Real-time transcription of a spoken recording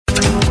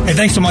Hey,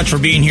 thanks so much for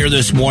being here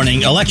this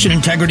morning. Election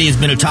integrity has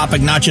been a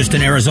topic not just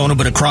in Arizona,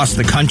 but across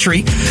the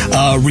country.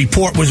 A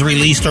report was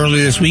released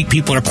earlier this week.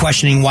 People are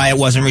questioning why it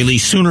wasn't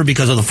released sooner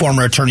because of the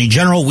former Attorney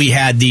General. We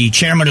had the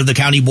chairman of the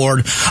County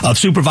Board of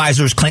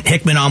Supervisors, Clint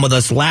Hickman, on with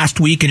us last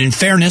week. And in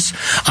fairness,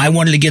 I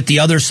wanted to get the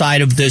other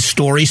side of this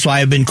story. So I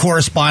have been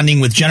corresponding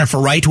with Jennifer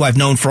Wright, who I've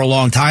known for a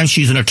long time.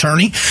 She's an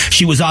attorney.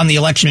 She was on the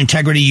election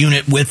integrity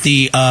unit with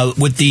the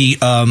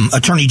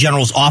Attorney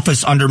General's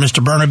office under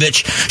Mr.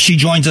 Brnovich. She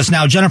joins us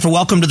now. Jennifer,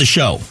 welcome to the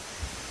show.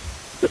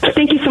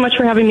 Thank you so much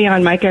for having me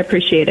on, Mike. I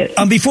appreciate it.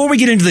 Before we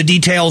get into the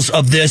details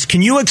of this,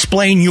 can you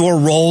explain your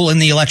role in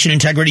the election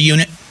integrity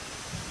unit?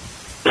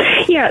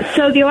 Yeah,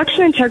 so the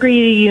election integrity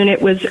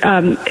unit was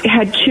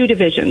had two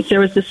divisions.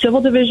 There was the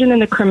civil division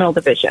and the criminal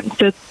division.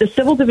 So the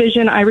civil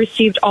division, I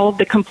received all of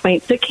the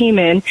complaints that came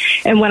in,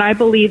 and when I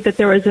believed that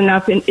there was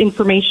enough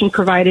information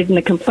provided in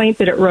the complaint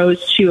that it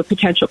rose to a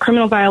potential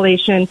criminal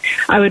violation,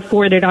 I would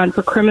forward it on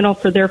for criminal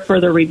for their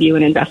further review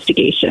and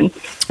investigation.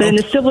 But in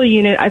the civil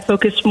unit, I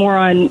focused more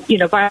on,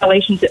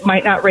 violations that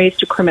might not raise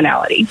to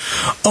criminality.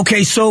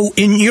 Okay, so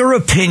in your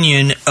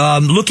opinion,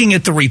 looking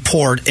at the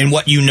report and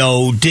what you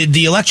know, did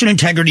the election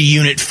integrity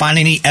unit find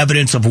any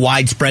evidence of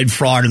widespread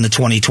fraud in the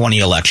 2020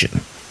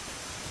 election?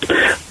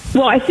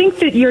 Well, I think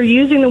that you're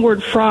using the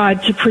word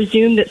fraud to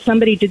presume that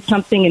somebody did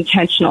something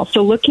intentional.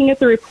 So looking at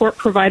the report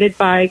provided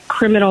by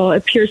criminal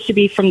appears to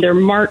be from their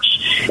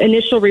March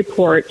initial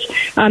report.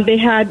 They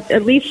had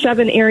at least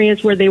 7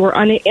 areas where they were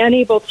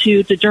unable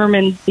to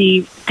determine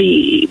the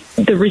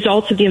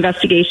results of the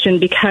investigation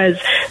because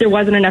there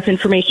wasn't enough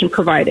information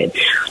provided.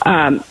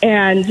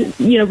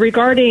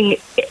 Regarding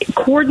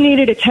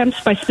coordinated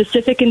attempts by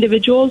specific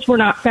individuals were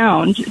not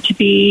found to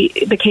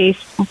be the case,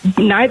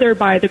 neither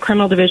by the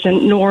criminal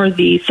division nor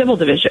the civil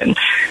division.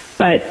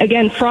 But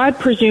again, fraud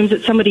presumes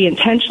that somebody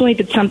intentionally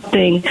did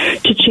something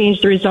to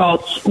change the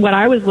results. What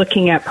I was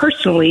looking at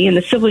personally in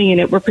the civil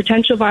unit were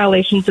potential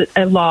violations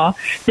of law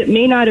that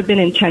may not have been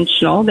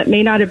intentional, that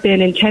may not have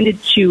been intended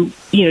to,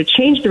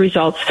 change the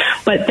results,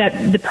 but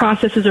that the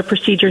processes or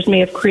procedures may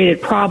have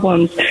created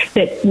problems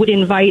that would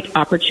invite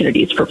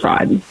opportunities for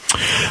fraud.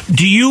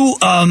 Do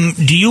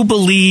you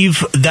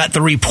believe that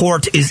the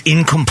report is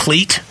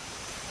incomplete?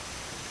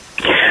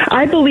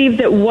 I believe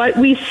that what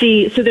we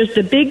see, so there's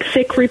the big,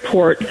 thick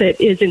report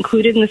that is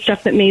included in the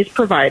stuff that May's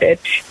provided.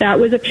 That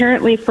was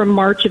apparently from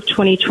March of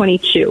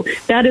 2022.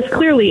 That is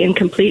clearly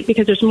incomplete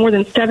because there's more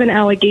than 7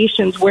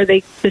 allegations where they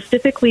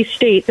specifically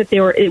state that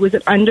it was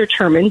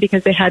undetermined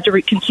because they had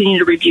to continue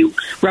to review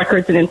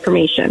records and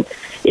information.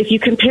 If you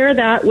compare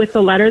that with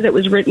the letter that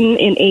was written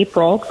in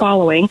April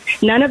following,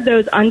 none of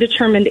those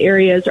undetermined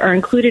areas are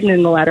included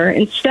in the letter.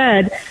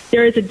 Instead,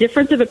 there is a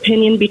difference of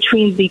opinion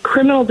between the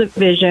criminal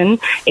division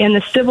and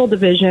the civil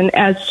division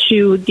as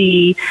to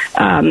the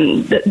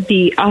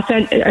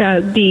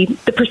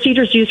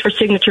procedures used for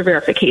signature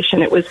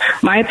verification. It was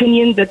my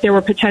opinion that there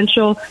were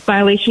potential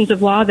violations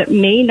of law that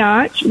may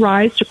not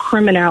rise to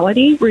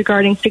criminality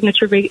regarding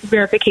signature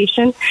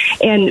verification,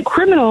 and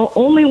criminal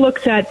only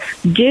looks at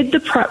did the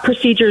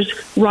procedures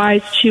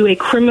rise to a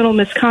criminal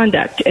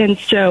misconduct. And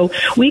so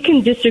we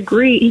can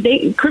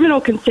disagree. Criminal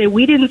can say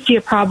we didn't see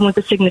a problem with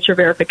the signature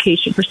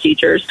verification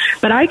procedures,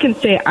 but I can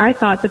say I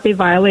thought that they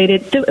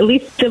violated, at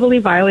least civilly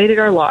violated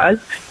our laws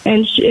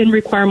and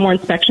require more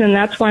inspection. And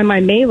that's why my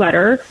May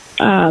letter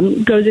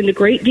goes into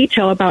great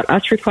detail about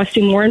us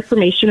requesting more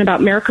information about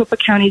Maricopa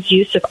County's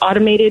use of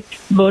automated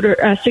voter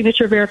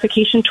signature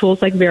verification tools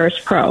like Veris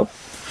Pro.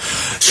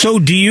 So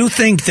do you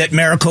think that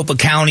Maricopa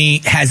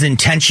County has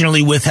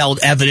intentionally withheld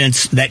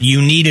evidence that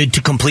you needed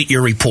to complete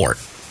your report?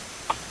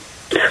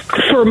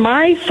 For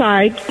my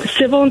side,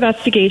 civil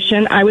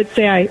investigation, I would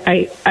say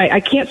I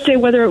can't say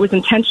whether it was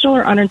intentional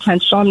or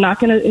unintentional. I'm not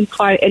going to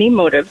imply any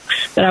motive,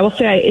 but I will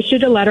say I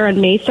issued a letter on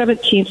May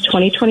 17th,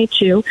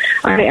 2022.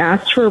 I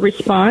asked for a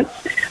response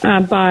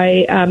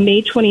by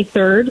May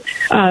 23rd.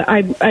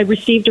 I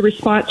received a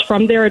response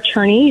from their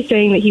attorney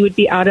saying that he would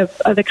be out of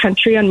the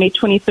country on May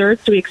 23rd,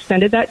 so we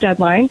extended that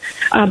deadline.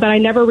 But I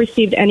never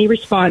received any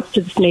response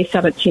to this May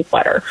 17th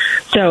letter.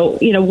 So,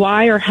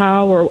 why or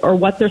how or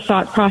what their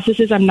thought process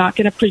is, I'm not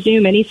going to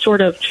presume any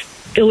sort of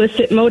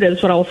illicit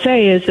motives. What I'll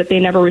say is that they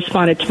never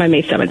responded to my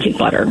May 17th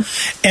letter.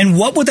 And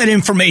what would that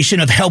information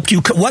have helped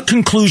you? What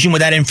conclusion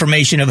would that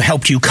information have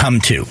helped you come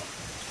to?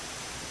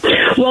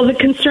 Well, the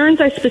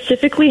concerns I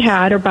specifically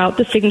had about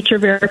the signature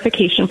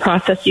verification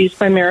process used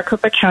by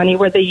Maricopa County,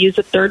 where they use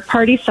a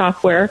third-party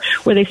software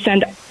where they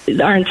send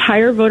our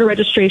entire voter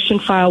registration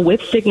file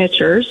with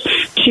signatures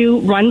to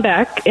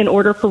Runbeck in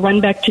order for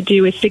Runbeck to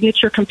do a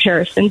signature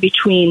comparison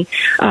between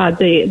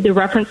the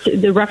reference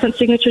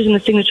signatures in the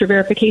signature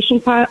verification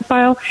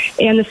file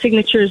and the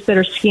signatures that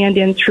are scanned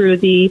in through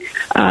the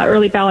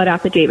early ballot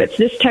affidavits.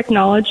 This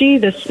technology,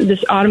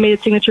 this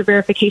automated signature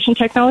verification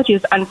technology,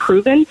 is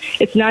unproven.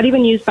 It's not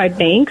even used by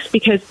banks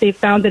because they've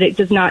found that it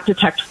does not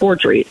detect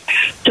forgeries.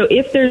 So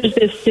if there's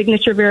this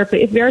signature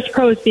if Veris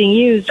Pro is being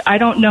used, I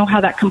don't know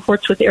how that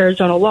comports with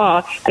Arizona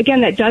law.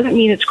 Again, that doesn't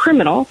mean it's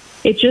criminal.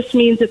 It just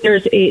means that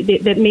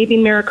that maybe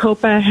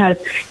Maricopa has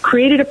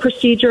created a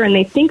procedure and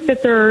they think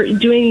that they're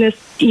doing this,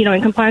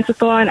 in compliance with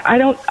the law. And I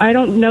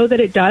don't know that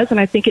it does, and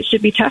I think it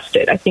should be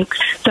tested. I think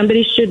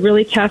somebody should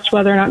really test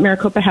whether or not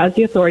Maricopa has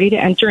the authority to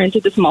enter into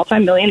this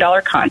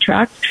multi-million-dollar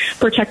contract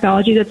for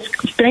technology that's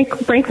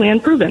frankly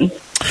unproven.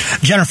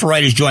 Jennifer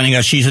Wright is joining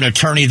us. She's an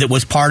attorney that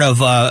was part of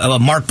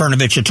Mark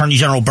Brnovich, Attorney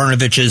General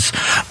Brnovich's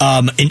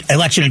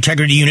election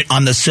integrity unit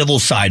on the civil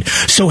side.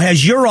 So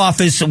has your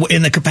office,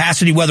 in the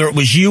capacity, whether it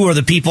was you or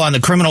the people on the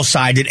criminal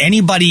side, did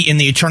anybody in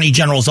the Attorney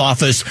General's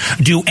office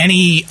do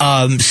any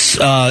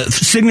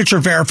signature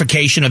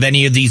verification of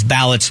any of these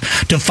ballots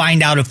to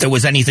find out if there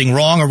was anything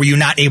wrong, or were you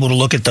not able to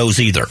look at those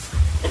either?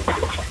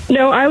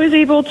 No, I was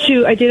able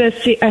to. I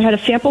had a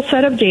sample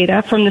set of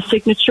data from the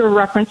signature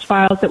reference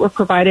files that were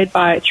provided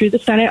through the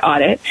Senate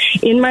audit.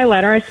 In my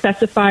letter, I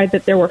specified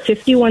that there were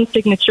 51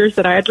 signatures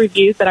that I had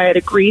reviewed that I had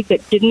agreed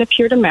that didn't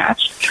appear to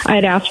match. I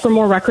had asked for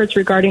more records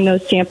regarding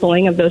those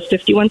sampling of those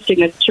 51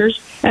 signatures,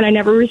 and I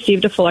never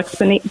received a full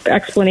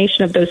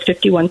explanation of those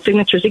 51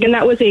 signatures. Again,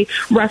 that was a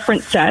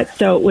reference set,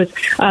 so it was.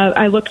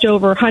 I looked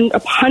over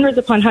hundreds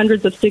upon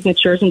hundreds of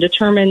signatures and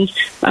determined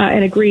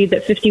and agreed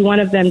that 51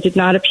 of them did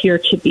not appear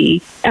to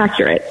be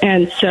accurate,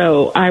 and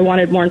so I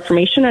wanted more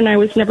information, and I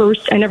never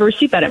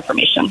received that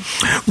information.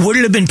 Would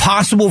it have been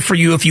possible for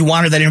you, if you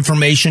wanted that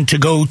information, to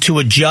go to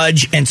a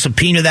judge and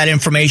subpoena that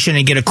information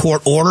and get a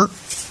court order?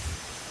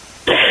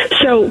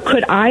 So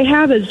could I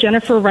have, as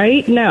Jennifer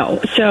Wright? No.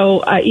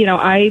 So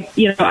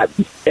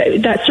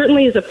that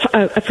certainly is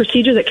a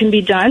procedure that can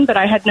be done, but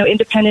I had no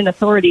independent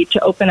authority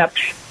to open up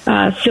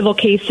civil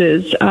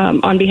cases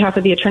on behalf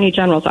of the Attorney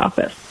General's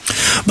office.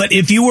 But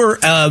if you were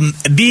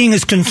being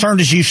as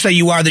concerned as you say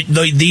you are that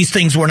these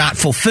things were not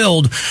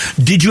fulfilled,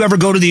 did you ever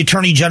go to the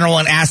Attorney General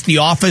and ask the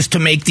office to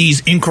make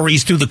these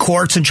inquiries through the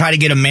courts and try to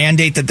get a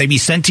mandate that they be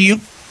sent to you?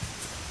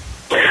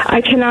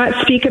 I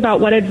cannot speak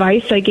about what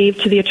advice I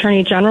gave to the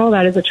Attorney General.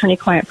 That is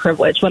attorney-client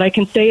privilege. What I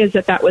can say is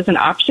that was an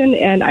option,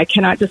 and I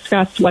cannot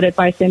discuss what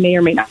advice I may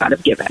or may not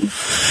have given.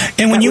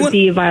 And that would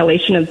be a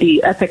violation of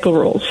the ethical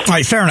rules. All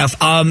right, fair enough.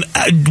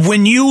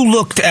 When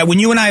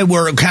you and I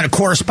were kind of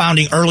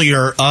corresponding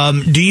earlier,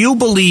 do you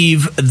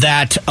believe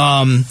that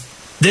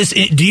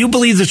do you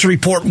believe this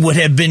report would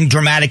have been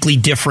dramatically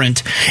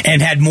different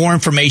and had more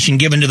information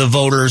given to the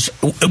voters?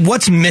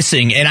 What's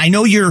missing? And I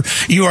know you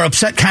are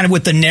upset kind of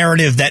with the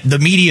narrative that the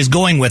media is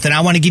going with, and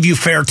I want to give you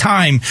fair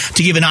time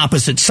to give an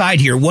opposite side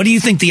here. What do you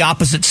think the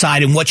opposite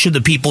side, and what should the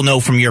people know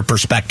from your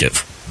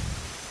perspective?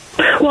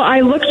 Well,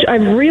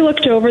 I've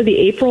re-looked over the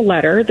April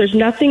letter. There's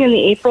nothing in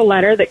the April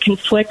letter that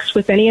conflicts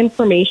with any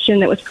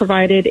information that was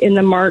provided in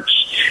the March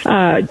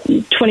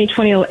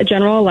 2020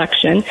 general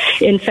election.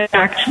 In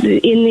fact,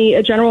 in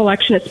the general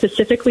election, it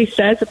specifically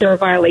says that there are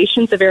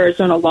violations of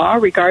Arizona law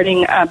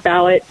regarding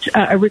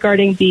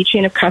regarding the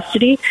chain of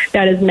custody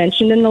that is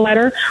mentioned in the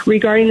letter.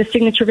 Regarding the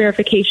signature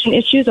verification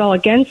issues, I'll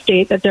again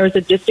state that there was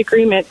a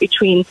disagreement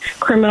between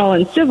criminal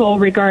and civil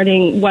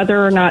regarding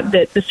whether or not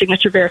that the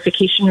signature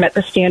verification met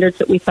the standards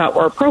that we thought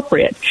were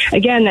appropriate.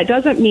 Again, that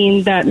doesn't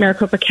mean that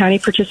Maricopa County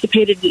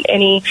participated in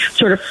any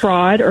sort of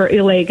fraud or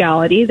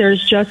illegality.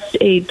 There's just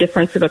a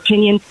difference of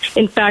opinion.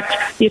 In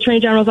fact, the Attorney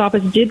General's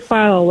office did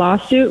file a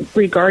lawsuit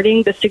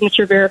regarding the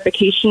signature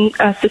verification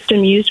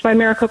system used by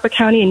Maricopa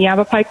County in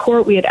Yavapai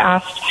Court. We had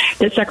asked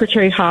that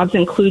Secretary Hobbs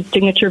include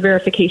signature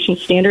verification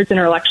standards in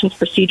our elections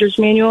procedures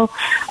manual.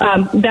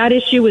 That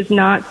issue was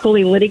not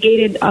fully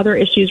litigated. Other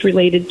issues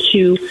related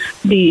to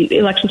the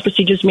elections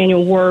procedures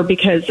manual were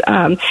because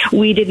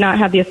we did not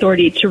have the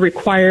authority to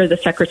require the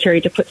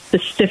Secretary to put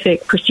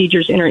specific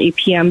procedures in our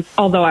EPM,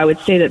 although I would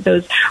say that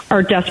those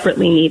are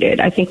desperately needed.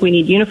 I think we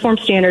need uniform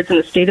standards in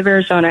the state of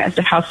Arizona as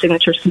to how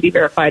signatures can be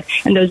verified,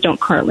 and those don't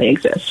currently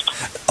exist.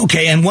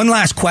 Okay, and one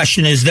last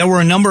question is, there were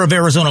a number of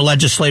Arizona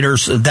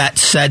legislators that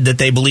said that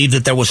they believed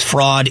that there was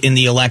fraud in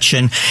the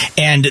election,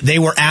 and they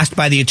were asked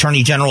by the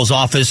Attorney General's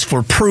office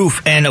for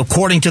proof, and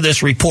according to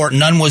this report,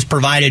 none was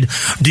provided.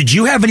 Did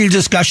you have any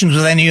discussions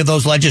with any of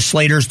those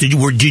legislators?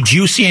 Did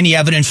you see any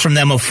evidence from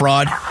them of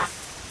fraud?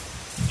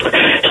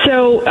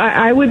 So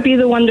I would be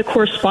the one to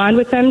correspond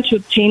with them to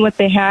obtain what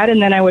they had,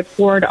 and then I would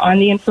forward on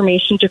the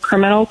information to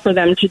criminal for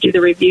them to do the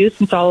review,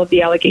 since all of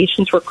the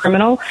allegations were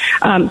criminal.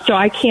 So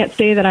I can't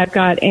say that I've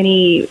got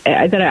any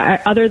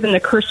other than the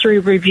cursory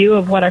review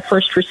of what I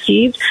first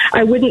received.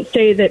 I wouldn't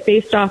say that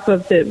based off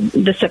of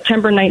the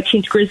September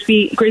 19th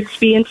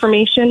Grigsby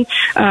information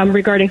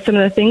regarding some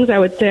of the things. I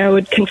would say I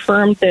would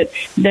confirm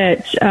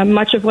that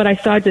much of what I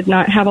saw did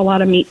not have a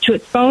lot of meat to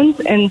its bones,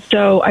 and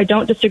so I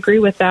don't disagree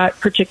with that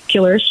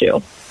particular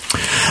issue.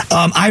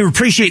 I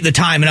appreciate the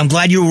time, and I'm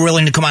glad you were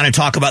willing to come on and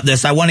talk about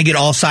this. I want to get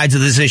all sides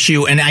of this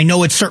issue, and I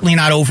know it's certainly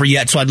not over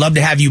yet, so I'd love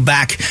to have you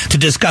back to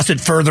discuss it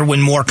further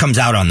when more comes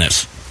out on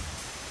this.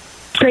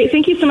 Great.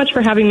 Thank you so much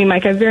for having me,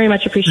 Mike. I very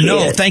much appreciate it.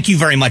 No, thank you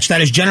very much. That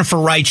is Jennifer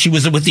Wright. She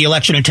was with the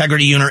Election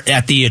Integrity Unit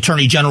at the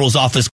Attorney General's office.